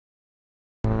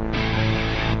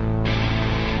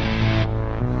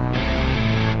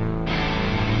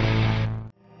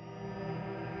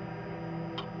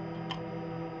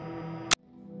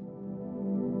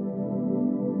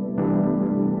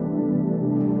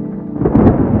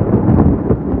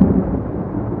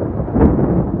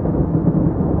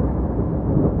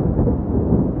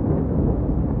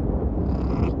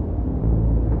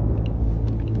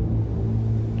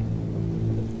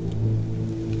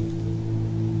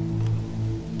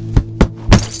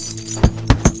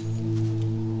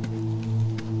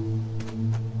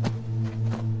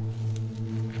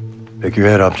Pick your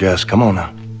head up, Jess. Come on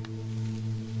now.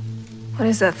 What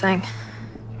is that thing?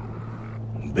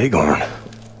 Bighorn.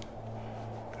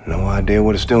 No idea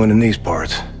what it's doing in these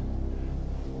parts.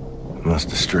 Must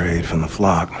have strayed from the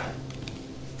flock.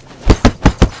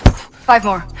 5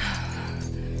 more.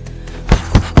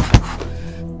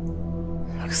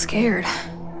 Looks scared.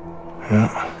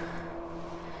 Yeah.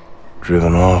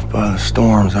 Driven off by the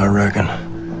storms, I reckon.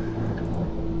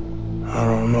 I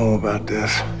don't know about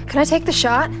this. Can I take the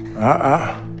shot?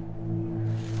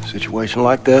 Situation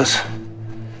like this,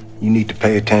 you need to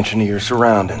pay attention to your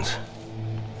surroundings.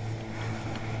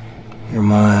 Your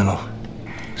mind will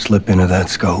slip into that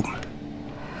scope.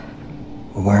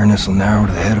 Awareness will narrow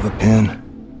to the head of a pin.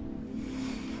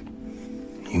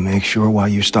 You make sure while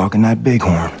you're stalking that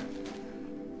bighorn,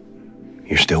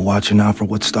 you're still watching out for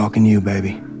what's stalking you,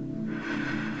 baby.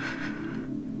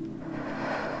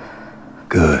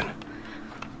 Good.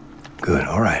 Good,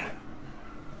 all right.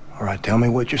 All right, tell me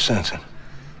what you're sensing.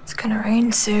 It's gonna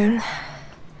rain soon.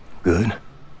 Good.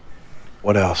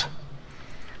 What else?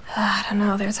 I don't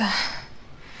know, there's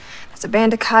a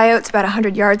band of coyotes about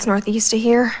 100 yards northeast of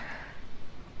here.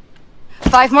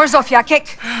 5 more, Zofia,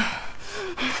 kick!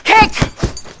 Kick!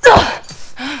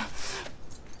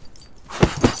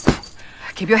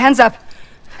 Keep your hands up.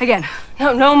 Again.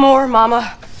 No more,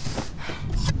 Mama.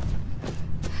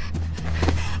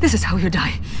 This is how you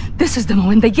die. This is the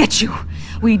moment they get you.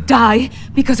 We die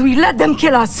because we let them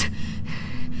kill us.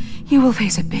 You will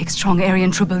face a big, strong Aryan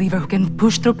true believer who can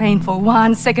push through pain for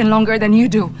 1 second longer than you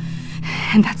do.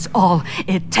 And that's all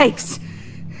it takes.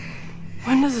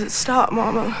 When does it stop,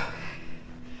 Mama?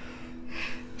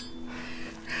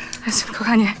 Listen,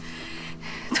 kochanie,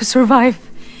 to survive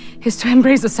is to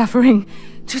embrace the suffering,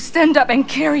 to stand up and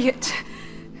carry it.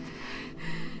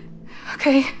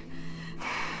 Okay?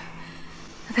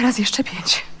 Teraz jeszcze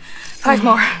 5. 5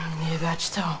 more. Nie dać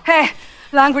to. Hey,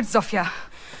 language, Zofia.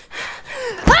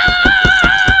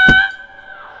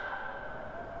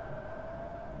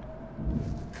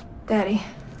 Daddy.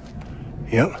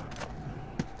 Yep.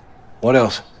 What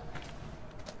else?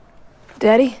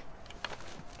 Daddy?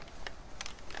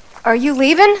 Are you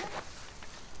leaving?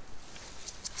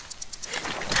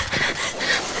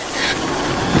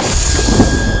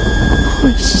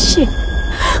 Holy shit.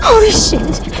 Holy shit.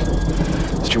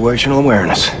 Situational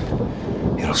awareness.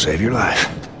 It'll save your life.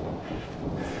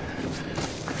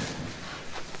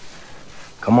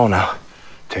 Come on now.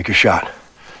 Take your shot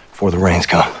before the rains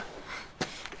come.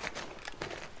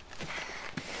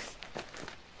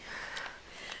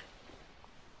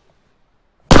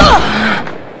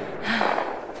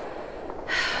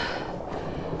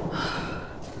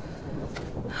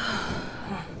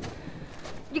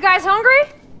 You guys hungry?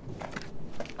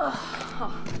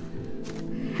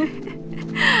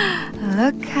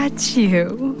 Look at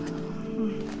you.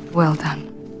 Well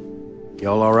done.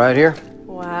 Y'all all right here?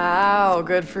 Wow,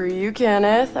 good for you,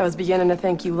 Kenneth. I was beginning to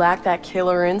think you lacked that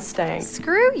killer instinct.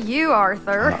 Screw you,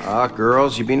 Arthur.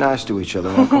 Girls, you be nice to each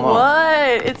other. Now, come on.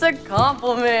 What? It's a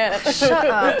compliment. Shut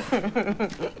up.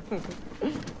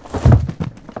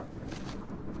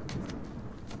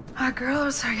 Our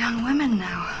girls are young women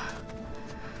now.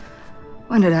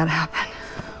 When did that happen?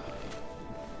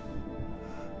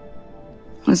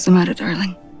 What's the matter,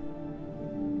 darling?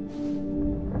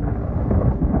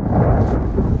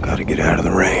 Gotta get out of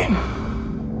the rain.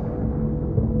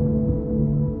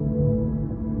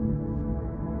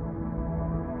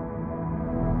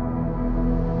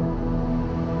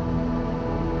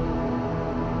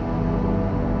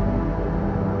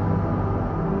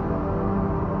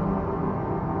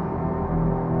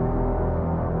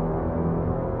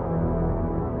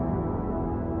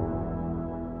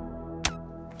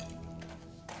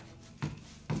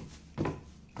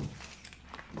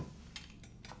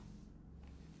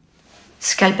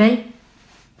 Scalpel?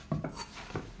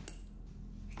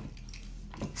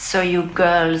 So you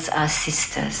girls are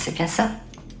sisters, c'est bien ça?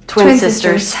 Twin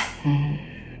sisters.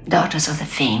 Daughters of the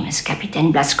famous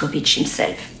Captain Blazkowicz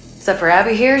himself. Except for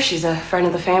Abby here, she's a friend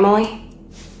of the family.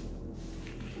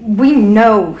 We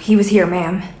know he was here,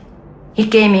 ma'am. He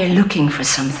came here looking for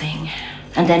something,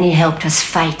 and then he helped us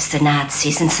fight the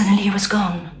Nazis, and suddenly he was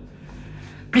gone.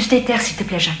 Plus d'éther, s'il te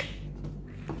plaît, Jacques.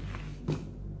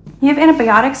 You have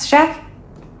antibiotics, Jacques?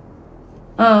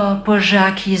 Oh, poor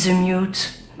Jacques, he's a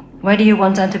mute. Why do you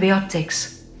want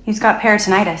antibiotics? He's got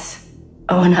peritonitis.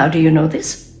 Oh, and how do you know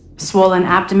this? Swollen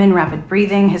abdomen, rapid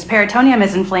breathing. His peritoneum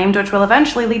is inflamed, which will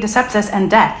eventually lead to sepsis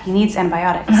and death. He needs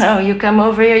antibiotics. Oh, you come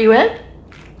over here, you help?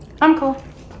 I'm cool.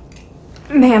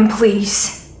 Ma'am,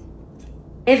 please.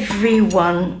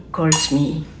 Everyone calls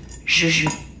me Juju.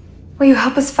 Will you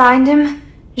help us find him,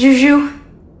 Juju?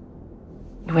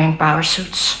 You wearing power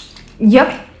suits?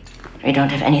 Yep. We don't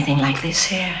have anything like this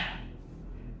here.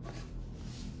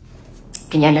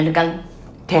 Ken jij illegal?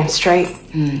 Damn straight.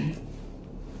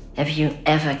 Have you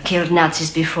ever killed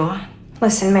Nazis before?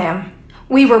 Listen, ma'am.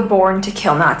 We were born to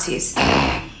kill Nazis.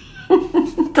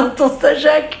 T'entends ça,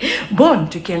 Jacques? Born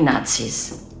to kill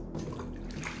Nazis.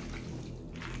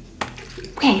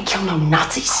 We ain't kill no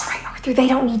Nazis. All right, Arthur, they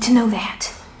don't need to know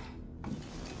that.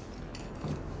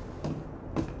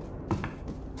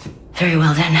 Very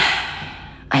well then.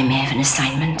 I may have an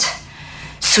assignment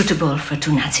suitable for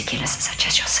 2 Nazi killers such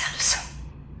as yourselves.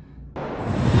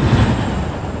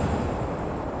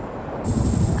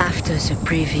 After the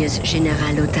previous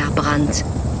General Lothar Brandt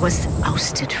was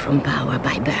ousted from power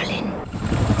by Berlin,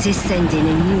 they sent in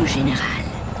a new general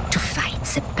to fight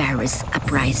the Paris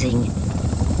uprising.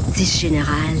 This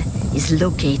general is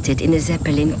located in a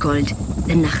zeppelin called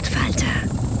the Nachtfalter.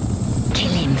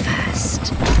 Kill him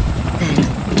first. Then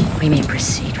we may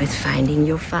proceed with finding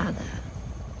your father.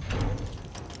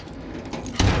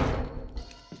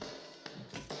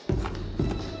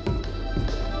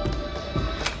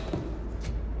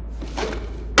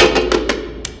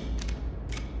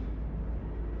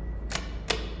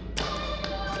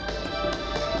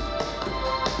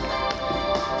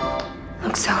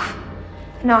 Looks so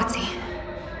Nazi.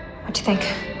 What'd you think?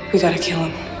 We gotta kill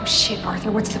him. Oh shit,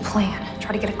 Arthur, what's the plan?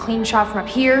 Try to get a clean shot from up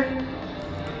here?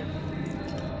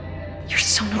 You're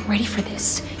so not ready for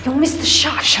this. You'll miss the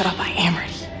shot. Shut up, I am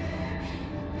ready.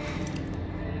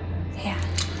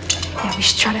 Yeah, we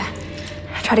should try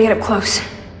to get up close.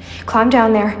 Climb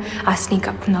down there. I sneak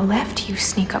up from the left, you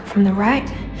sneak up from the right.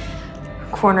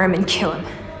 Corner him and kill him.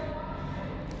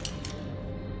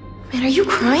 Man, are you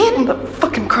crying? I'm not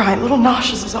fucking crying. A little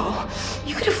nauseous is all.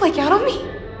 You could have flaked out on me.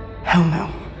 Hell no.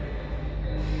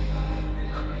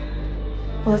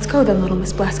 Well, let's go then, little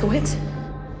Miss Blazkowicz.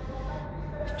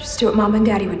 Just do what Mom and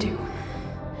Daddy would do.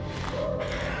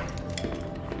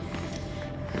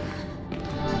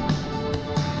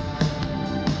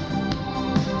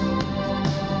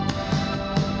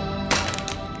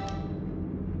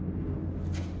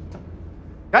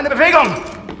 Keine Bewegung!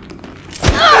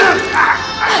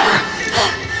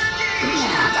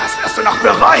 Das wirst du noch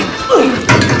bereuen!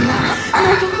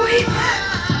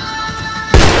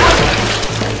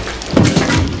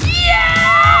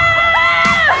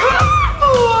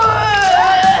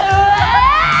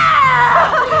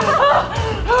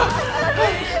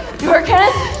 You hurt,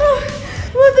 Kenneth?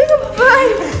 I think I'm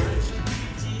fine.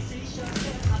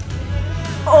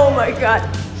 Oh my god.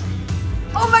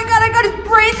 Oh my god, I got his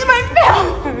brains in my mouth!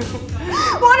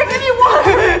 Water, give me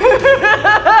water!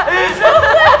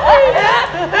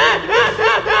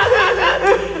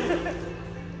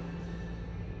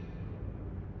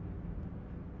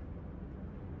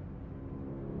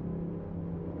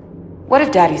 What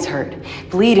if Daddy's hurt?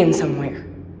 Bleeding somewhere?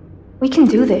 We can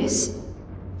do this.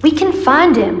 We can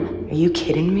find him. Are you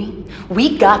kidding me?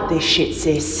 We got this shit,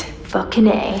 sis. Fucking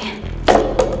A.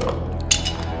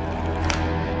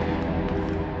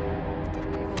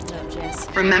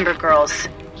 Remember, girls,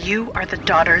 you are the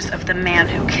daughters of the man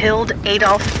who killed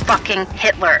Adolf fucking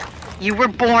Hitler. You were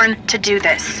born to do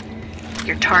this.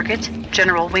 Your target,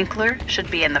 General Winkler,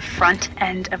 should be in the front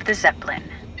end of the Zeppelin.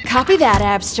 Copy that,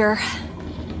 Abster.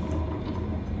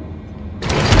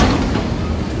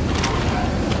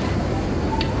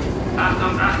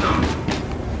 Achtung, Achtung!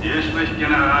 Hier spricht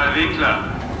General Winkler.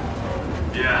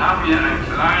 Wir haben hier ein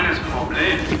kleines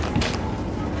Problem.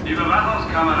 Die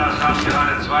Überwachungskameras haben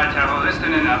gerade 2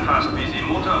 Terroristinnen erfasst, wie sie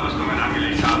Motorrüstungen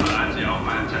angelegt haben, als sie auf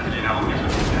meinen Zeppelin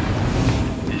herumgeflogen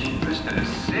sind. Ich wüsste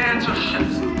es sehr zu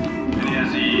schätzen, wenn ihr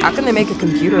sie... How can they make a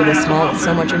computer this small with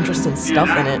so much interesting stuff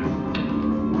in it?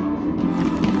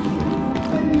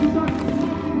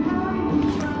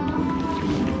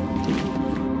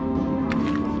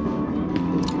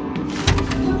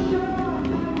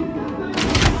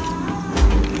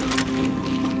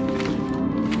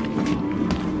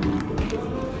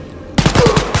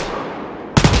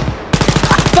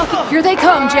 Here they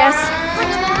come, Jess.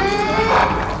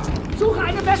 Suche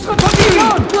eine bessere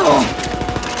Position!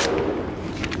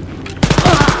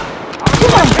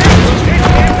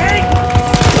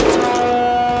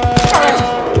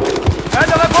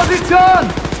 Andere Position!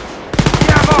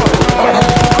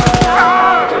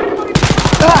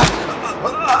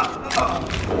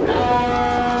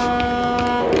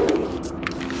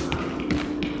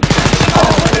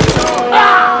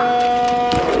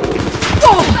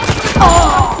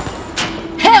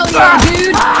 Hell yeah,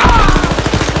 dude!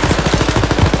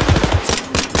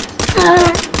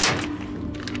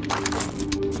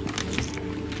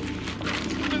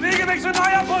 Bewege mich zu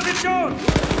neuer Position!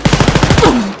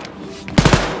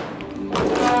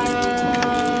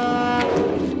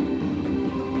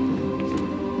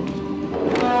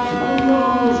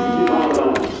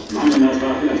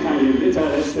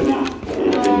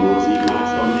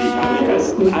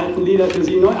 wieder für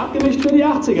Sie neu abgemischt für die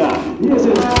 80er. Hier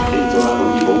sind Victor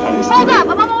und die Vokalisten. Hold up,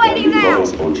 I'm on my way to you now.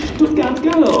 Boys und Stuttgart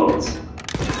Girls.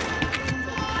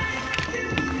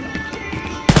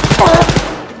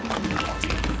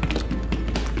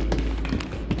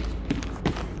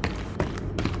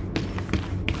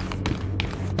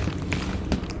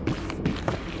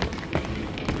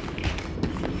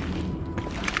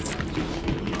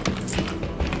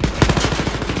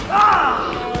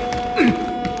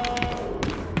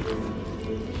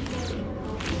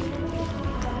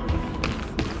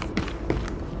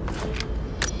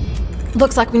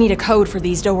 Looks like we need a code for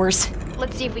these doors.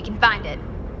 Let's see if we can find it.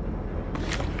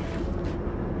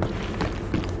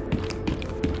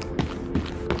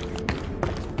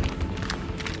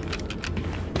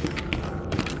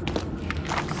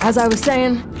 As I was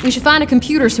saying, we should find a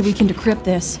computer so we can decrypt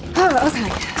this. Oh,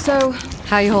 okay. So,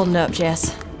 how you holding up,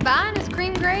 Jess? Fine as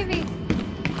cream gravy.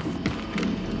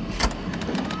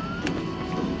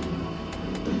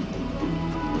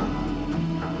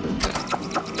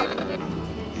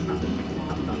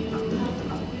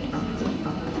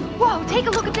 Whoa, take a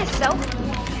look at this, Soap.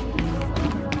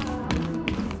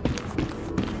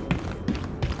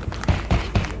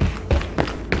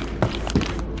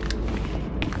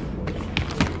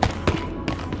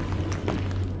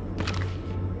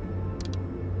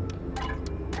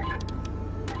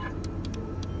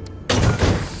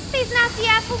 These nasty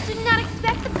assholes did not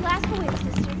expect the Blazkowicz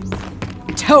sisters.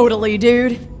 Totally,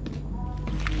 dude.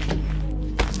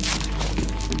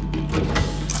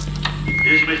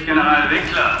 Hier spricht General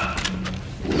Winkler.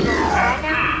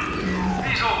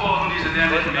 Wieso wurden diese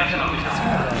dämlichen Mädchen noch nicht dazu?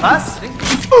 Was?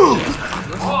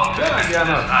 Ja,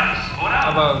 gerne.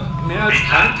 Aber mehr als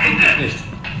krank bin ich nicht.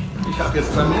 Ich habe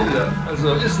jetzt Familie,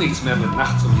 also ist nichts mehr mit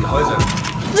nachts um die Häuser.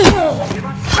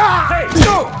 Hey,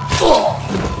 du!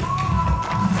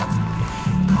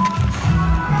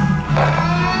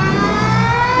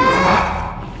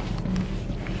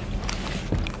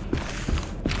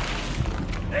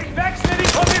 Ich wechsle die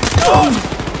Position!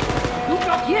 Du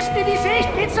blockierst mir die Sicht!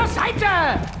 Geh zur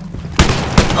Seite!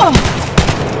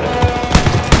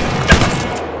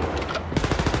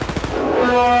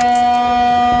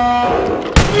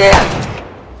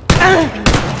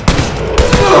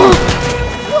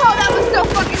 Whoa, that was so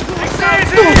fucking cool!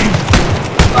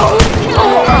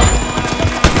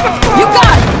 You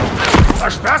got it!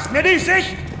 Versperrst mir die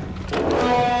Sicht!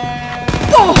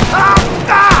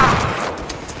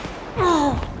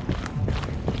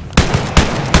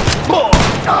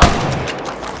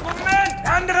 Moment!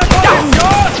 Andere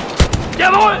Position!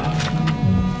 Jawohl!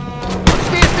 Du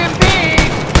stehst im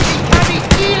Weg! Ich kann dich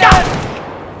zielen!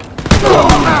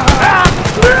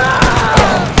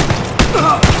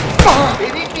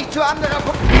 Beweg mich zu anderer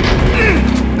Position!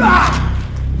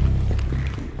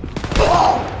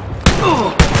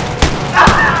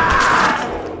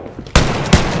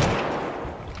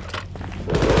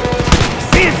 Ich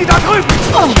sehe sie da drüben!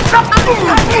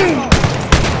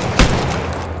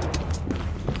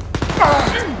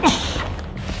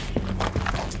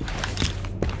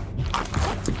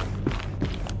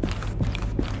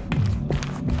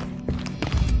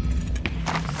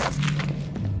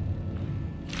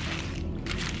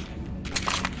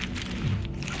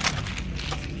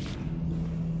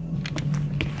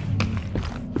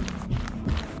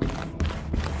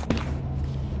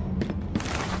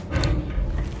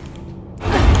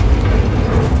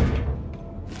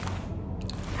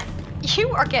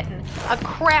 You are getting a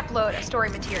crap load of story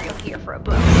material here for a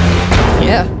book.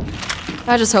 Yeah.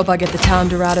 I just hope I get the time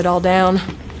to write it all down.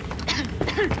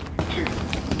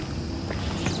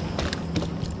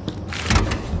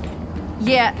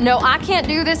 Yeah, no, I can't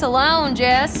do this alone,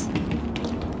 Jess.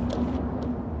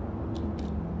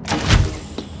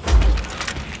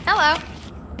 Hello.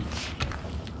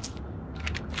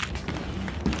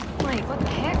 Wait, what the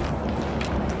heck?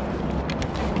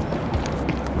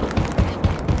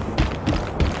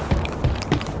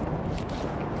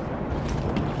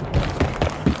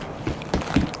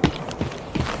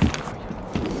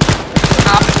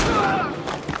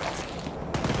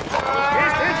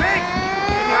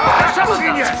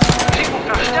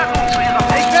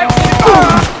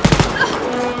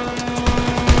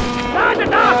 Lade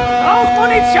nach! Brauch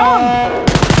Munition!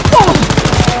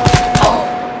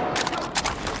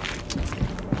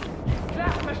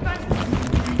 Klar, verstanden.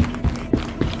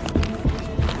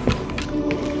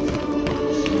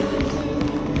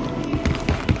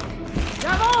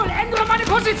 Jawohl, ändere meine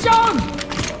Position!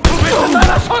 Du bist in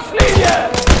deiner Schusslinie!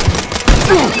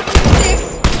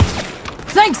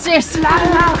 Thanks, sis! Lade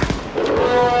nach!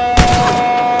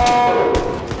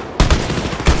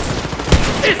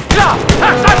 Ist klar!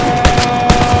 Verstanden!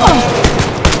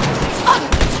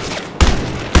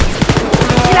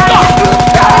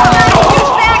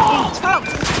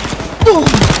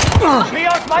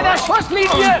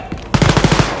 Schusslinie!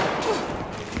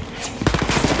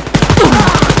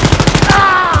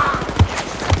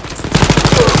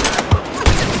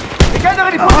 Ich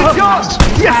ändere die Position!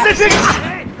 Jetzt sind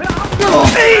wir...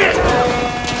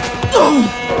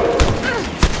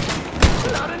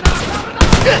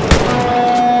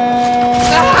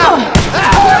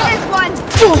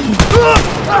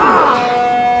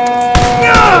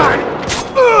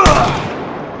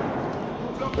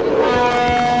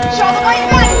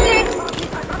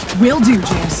 Will do,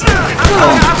 Jess.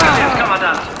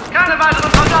 Kommandant! Keine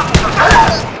weiteren Soldaten!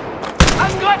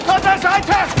 Angriff von der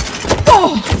Seite!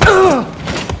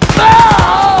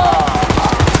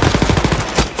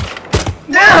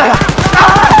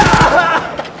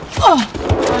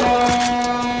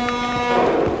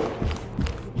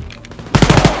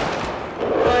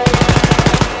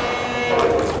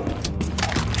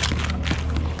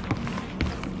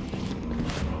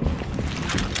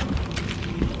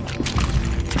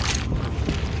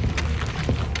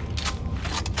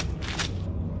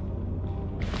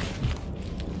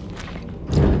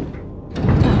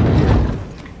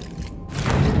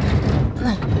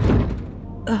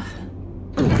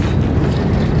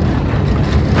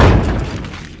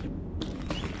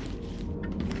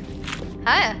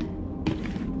 Hiya.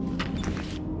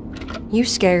 You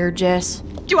scared, Jess?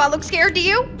 Do I look scared to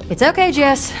you? It's okay,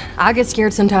 Jess. I get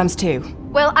scared sometimes too.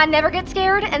 Well, I never get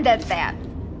scared, and that's that.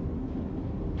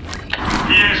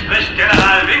 Hier spricht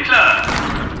General Winkler.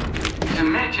 Diese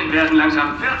Mädchen werden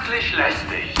langsam wirklich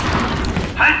lästig.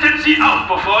 Haltet sie auf,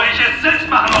 bevor ich es selbst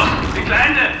machen muss. Die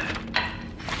Kleine.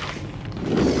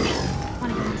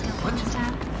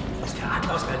 Ist der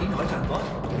Adler aus Berlin heute an Bord?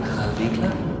 General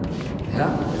Winkler? Ja,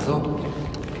 so.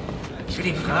 Ich will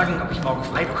ihn fragen, ob ich morgen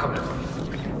frei bekomme.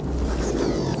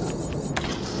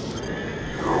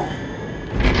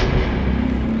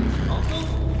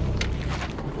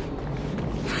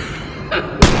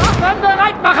 Waffen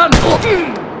bereit machen!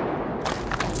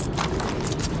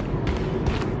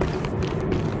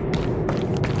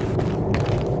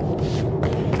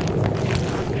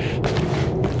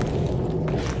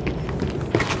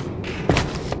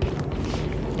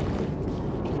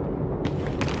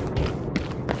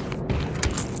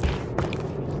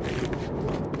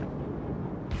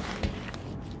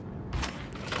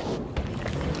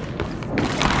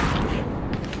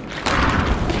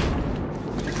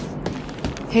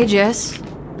 Hey, Jess.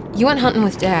 You went hunting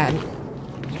with Dad.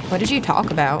 What did you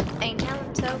talk about? Ain't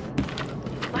telling, so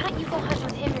why don't you go hunt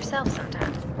with him yourself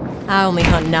sometime? I only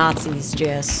hunt Nazis,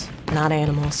 Jess, not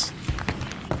animals.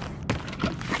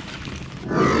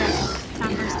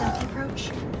 Time for a stealthy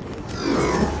approach.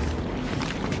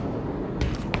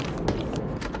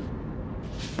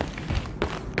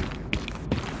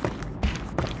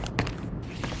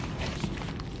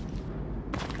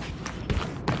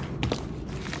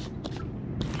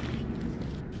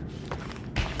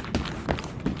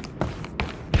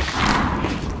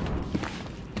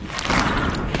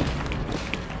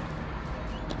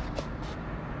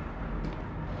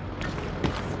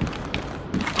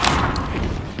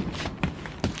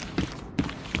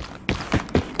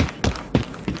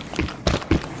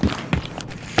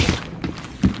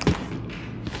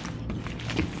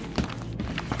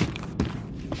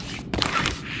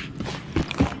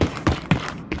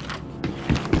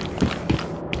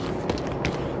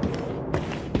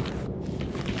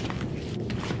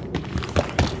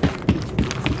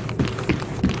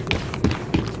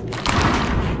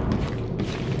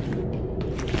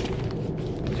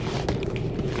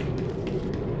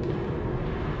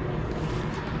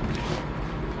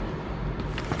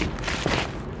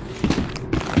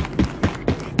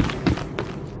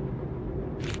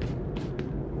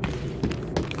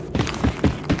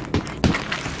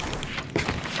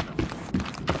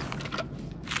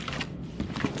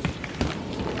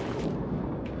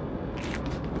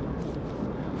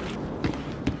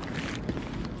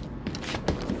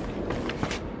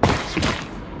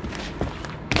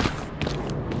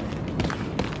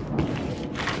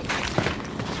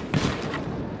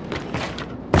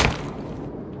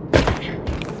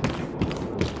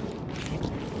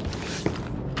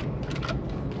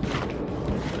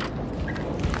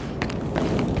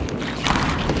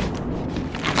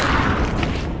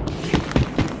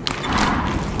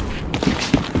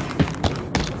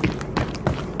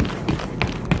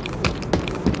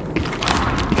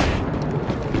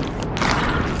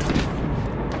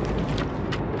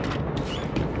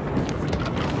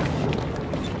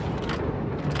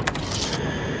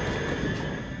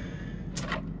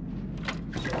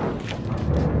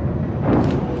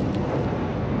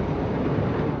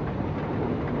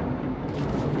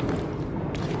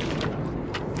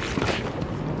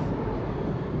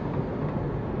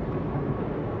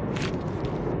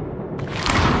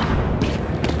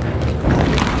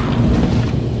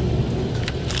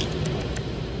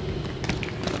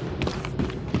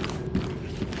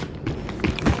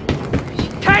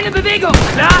 Bewegung,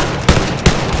 klar?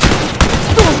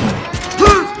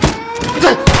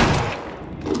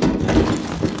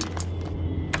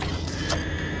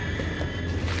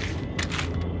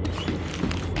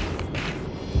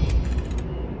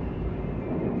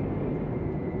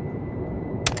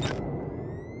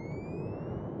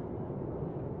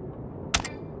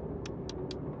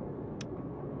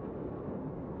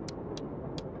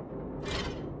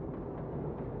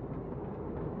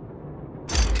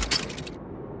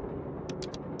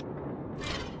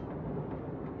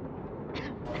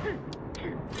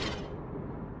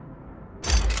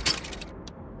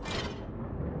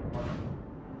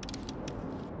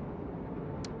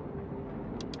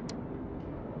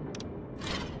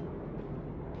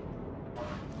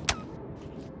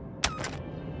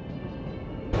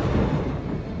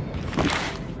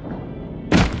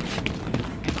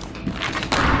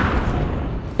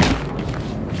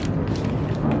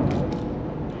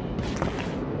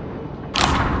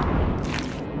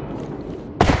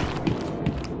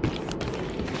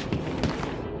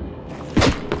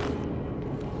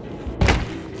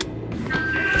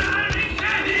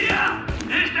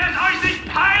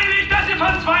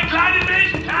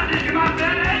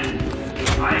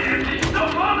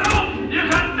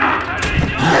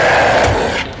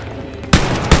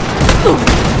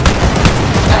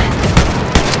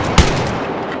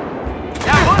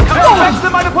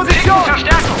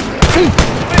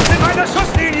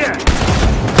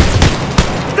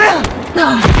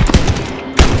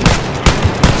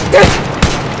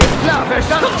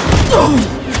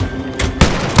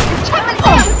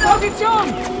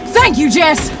 Thank you,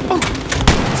 Jess!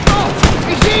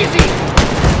 Nicht easy!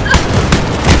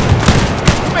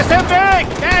 Du bist im Weg!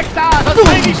 Weg da, sonst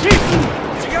kann ich nicht schießen!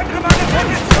 Die andere meine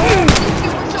Position!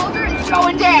 Shoulder is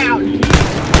going down!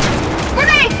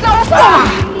 Grenade, so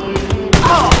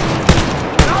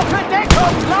Laufe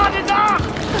Deckung! Lade nach!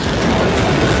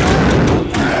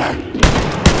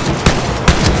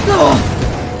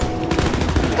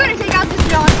 Couldn't take out this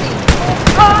Nazi!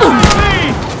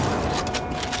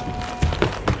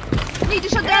 Need to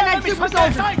shut down that super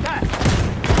soldier!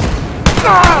 The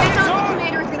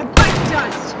commander is gonna bite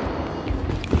dust!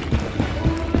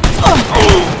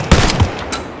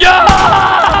 You're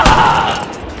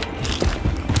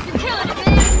killing it,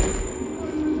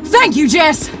 man! Thank you,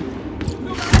 Jess!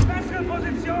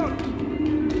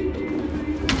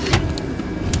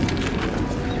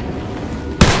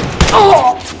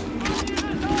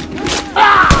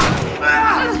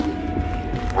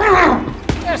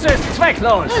 Es ist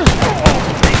zwecklos!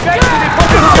 Ich wechsle die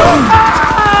Position!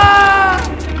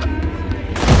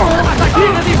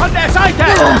 Attackiere sie von der Seite!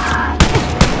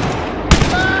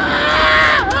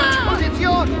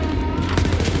 Position!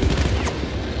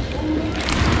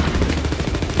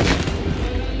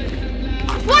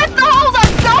 What's the hold up,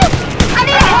 Stone? I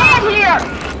need a hand here!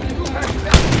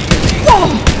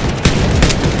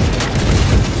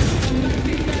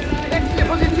 Wechsle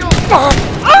Position!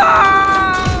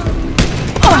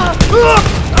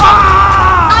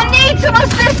 I need some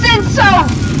assistance, so...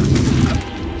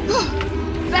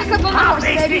 Back up on the horse,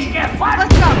 baby.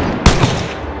 Let's go.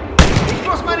 Ich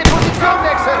muss meine Position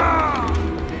wechseln!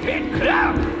 Geht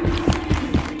klar!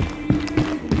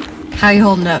 How you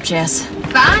holding up, Jess?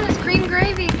 Fine as cream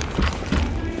gravy.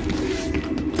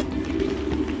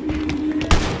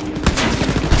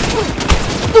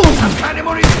 Keine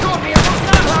Munition mehr, muss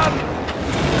nachhaben!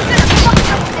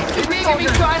 Ich bewege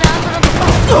mich zu einer anderen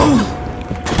Front!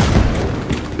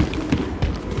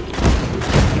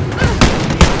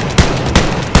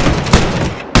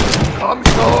 Komm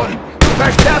schon! Du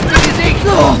versperrst mir die Sicht!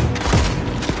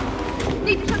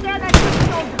 Need to shut down that super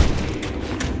soldier.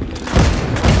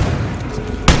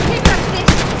 Keep up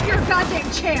this. You're a goddamn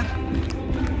champ.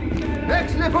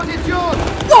 Wechsle Position!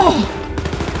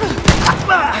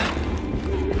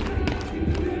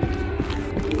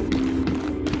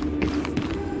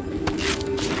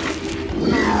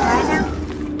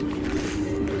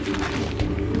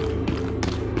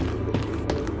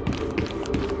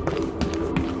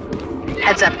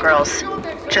 Heads up, girls.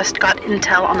 Just got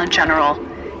intel on the general.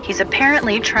 He's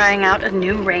apparently trying out a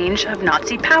new range of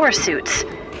Nazi power suits,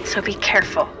 so be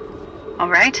careful. All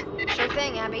right? Sure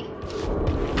thing, Abby.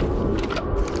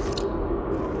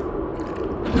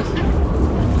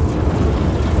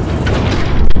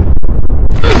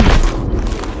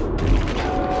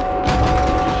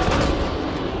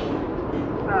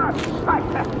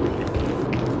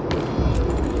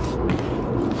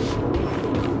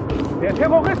 Der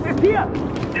Terrorist ist hier!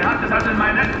 Ihr habt es also in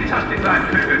mein Netz geschafft, ihr kleinen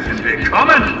Vögelchen.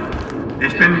 Willkommen!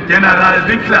 Ich bin General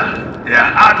Winkler,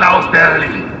 der Adler aus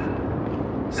Berlin.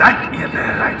 Seid ihr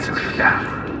bereit zu sterben?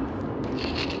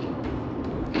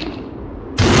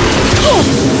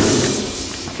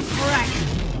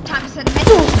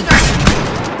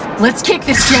 Let's kick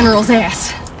this general's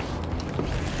ass.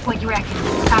 What you reckon?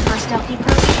 Time for a stealthy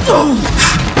approach?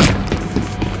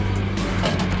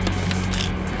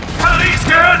 Paris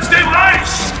gehört dem Reich!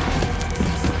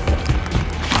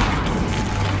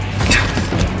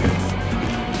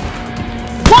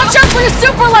 Watch out for his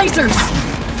super lasers!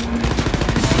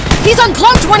 He's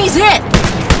uncloaked when he's hit!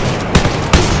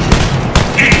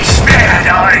 Ich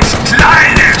werde euch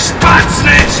kleine Spatzen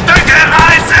in Stücke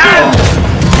reißen!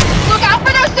 Look out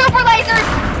for those super lasers!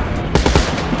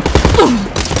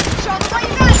 Show them what you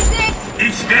got, Stick!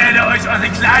 Ich werde euch eure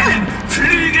kleinen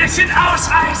Flügelchen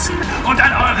ausreißen und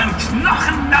an euren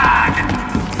Knochen nagen!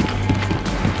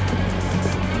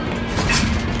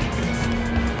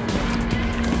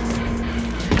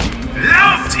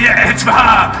 Glaubt ihr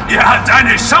etwa, ihr habt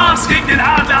eine Chance gegen den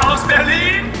Adler aus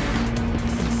Berlin?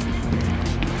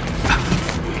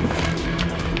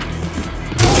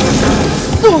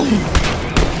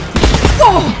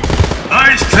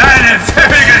 Euch kleine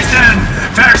Vögelchen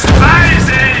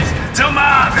verspeise ich zum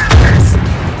Abendessen.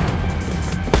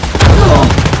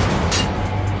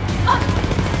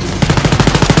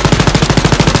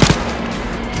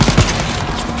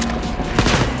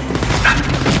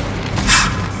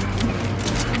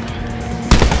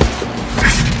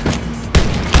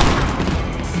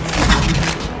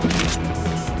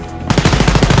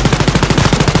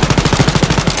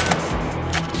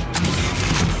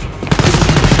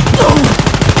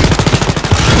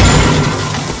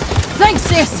 Thanks,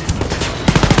 sis!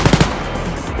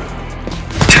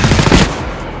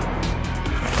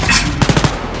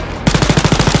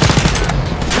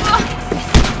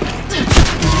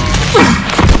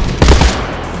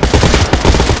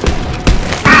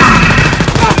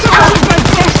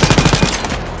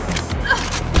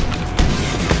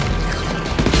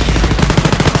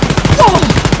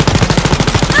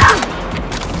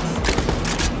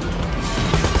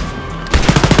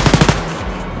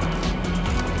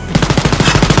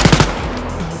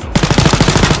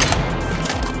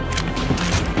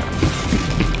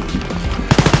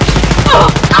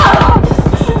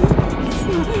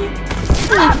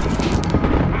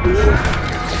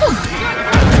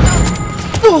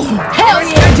 Hell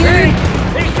yeah, dude!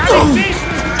 Ich kann nicht schießen!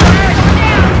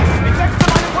 Ich wechsle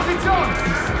meine Position!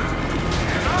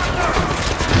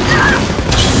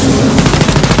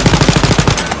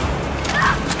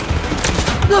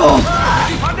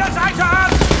 Von der Seite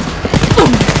ab!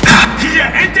 Hier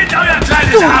endet euer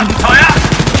kleines Abenteuer!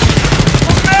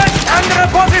 Moment! Andere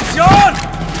Position!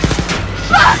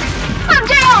 Fuck! I'm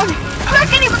down! Quick,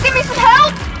 can you give me some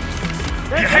help?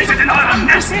 Ihr hättet in eurem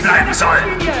Nest bleiben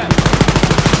sollen!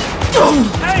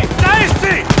 Hey, da ist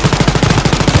sie!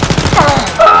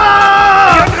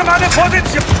 Die andere Mann in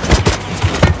Position!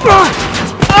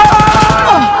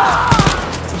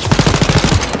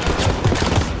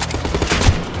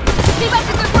 Keep up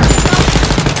the good work, so.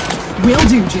 Will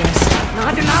do, Jess.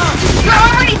 Not enough. You're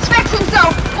already fixing, so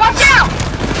watch out!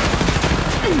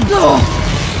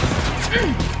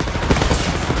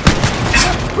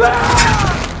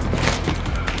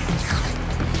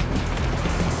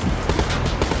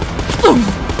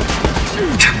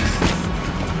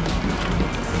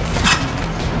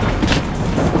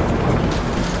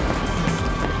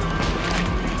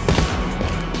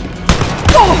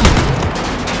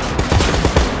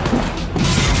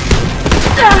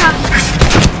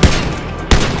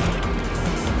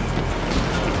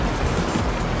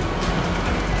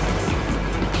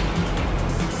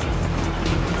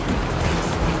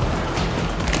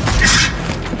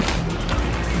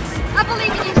 I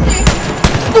believe in you, Sid.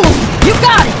 You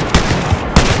got it!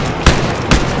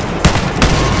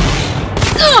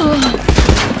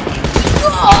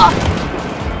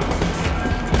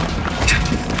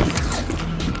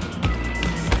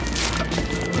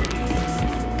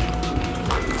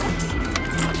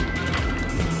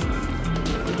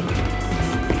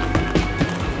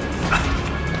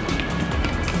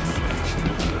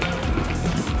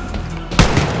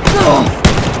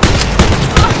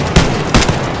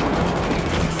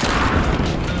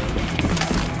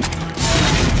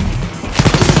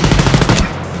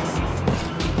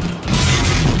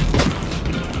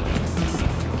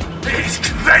 Ich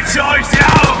quetsche euch die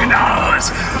Augen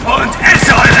aus und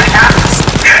esse eure Herzen!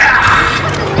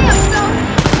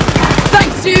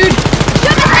 Thanks, dude!